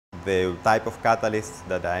The type of catalyst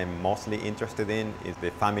that I'm mostly interested in is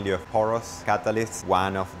the family of porous catalysts.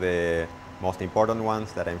 One of the most important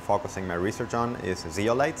ones that I'm focusing my research on is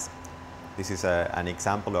zeolites. This is an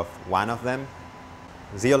example of one of them.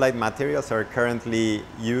 Zeolite materials are currently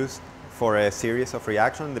used for a series of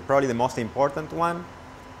reactions. Probably the most important one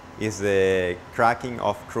is the cracking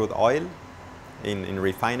of crude oil in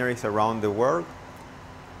refineries around the world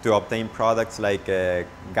to obtain products like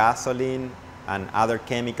gasoline and other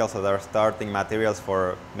chemicals that are starting materials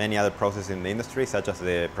for many other processes in the industry, such as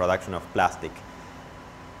the production of plastic.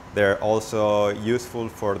 They're also useful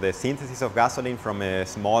for the synthesis of gasoline from a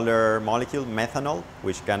smaller molecule, methanol,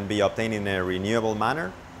 which can be obtained in a renewable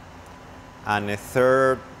manner. And a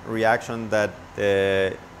third reaction that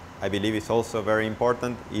I believe is also very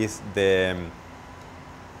important is the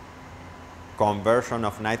conversion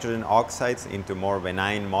of nitrogen oxides into more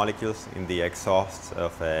benign molecules in the exhausts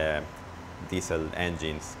of diesel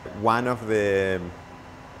engines. One of the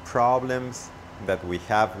problems that we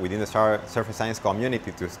have within the surface science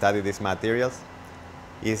community to study these materials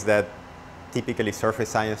is that typically surface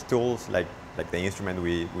science tools like the instrument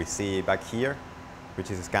we see back here, which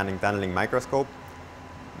is a scanning tunneling microscope,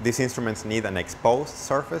 these instruments need an exposed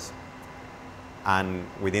surface, and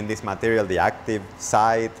within this material the active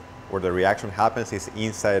site where the reaction happens is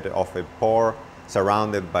inside of a pore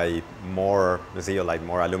surrounded by more zeolite,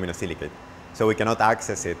 more aluminosilicate. So we cannot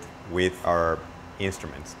access it with our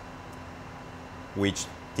instruments, which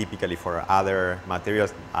typically for other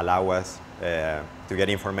materials allow us to get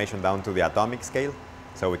information down to the atomic scale.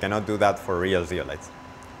 So we cannot do that for real zeolites.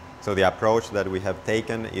 So the approach that we have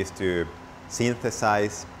taken is to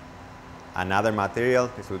synthesize another material.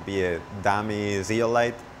 This would be a dummy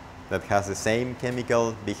zeolite that has the same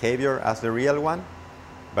chemical behavior as the real one,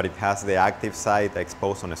 but it has the active site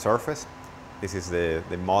exposed on a surface. This is the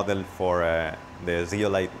model for the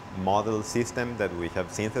zeolite model system that we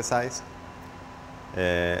have synthesized.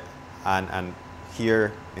 And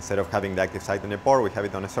here, instead of having the active site on a pore, we have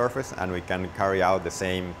it on a surface, and we can carry out the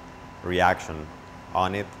same reaction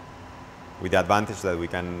on it, with the advantage that we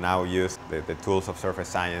can now use the tools of surface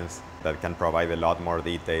science that can provide a lot more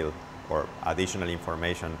detail or additional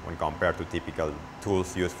information when compared to typical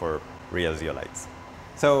tools used for real zeolites.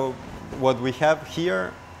 So what we have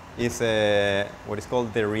here is what is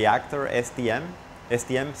called the reactor STM.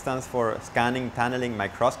 STM stands for Scanning Tunneling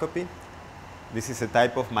Microscopy. This is a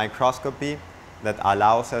type of microscopy that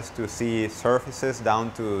allows us to see surfaces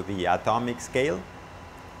down to the atomic scale.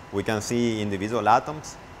 We can see individual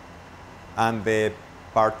atoms. And the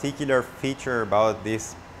particular feature about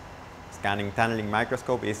this scanning tunneling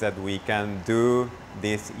microscope is that we can do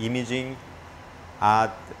this imaging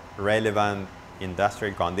at relevant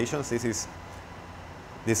industrial conditions.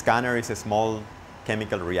 This scanner is a small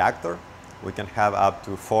chemical reactor. We can have up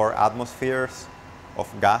to 4 atmospheres of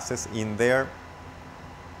gases in there,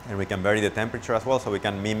 and we can vary the temperature as well, so we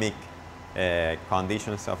can mimic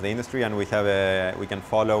conditions of the industry, and we can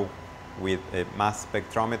follow with a mass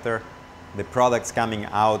spectrometer the products coming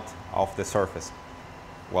out of the surface.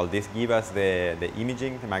 Well, this gives us the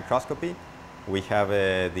imaging, the microscopy. We have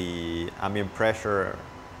the ambient pressure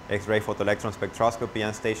X-ray photoelectron spectroscopy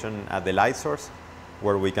and station at the light source,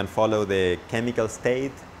 where we can follow the chemical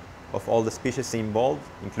state of all the species involved,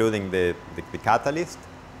 including the catalyst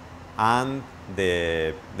and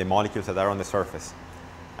the molecules that are on the surface.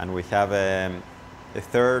 And we have a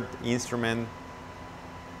third instrument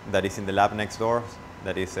that is in the lab next door,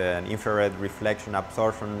 that is an infrared reflection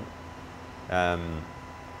absorption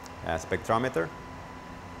spectrometer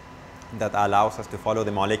that allows us to follow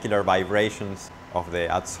the molecular vibrations of the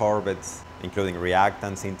adsorbents, including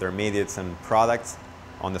reactants, intermediates, and products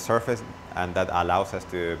on the surface, and that allows us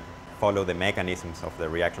to follow the mechanisms of the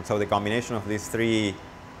reaction. So the combination of these 3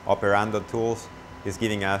 operando tools is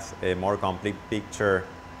giving us a more complete picture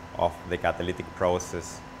of the catalytic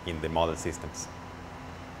process in the model systems.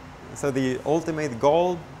 So the ultimate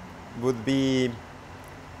goal would be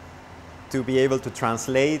to be able to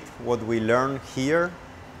translate what we learn here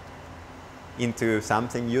into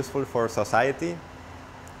something useful for society,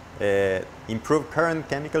 improve current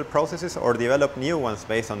chemical processes, or develop new ones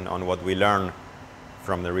based on what we learn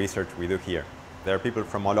from the research we do here. There are people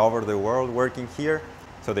from all over the world working here,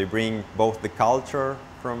 so they bring both the culture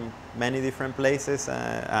from many different places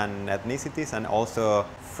and ethnicities, and also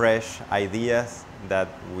fresh ideas that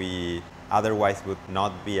we otherwise would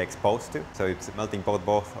not be exposed to. So it's a melting pot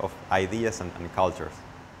both of ideas and cultures.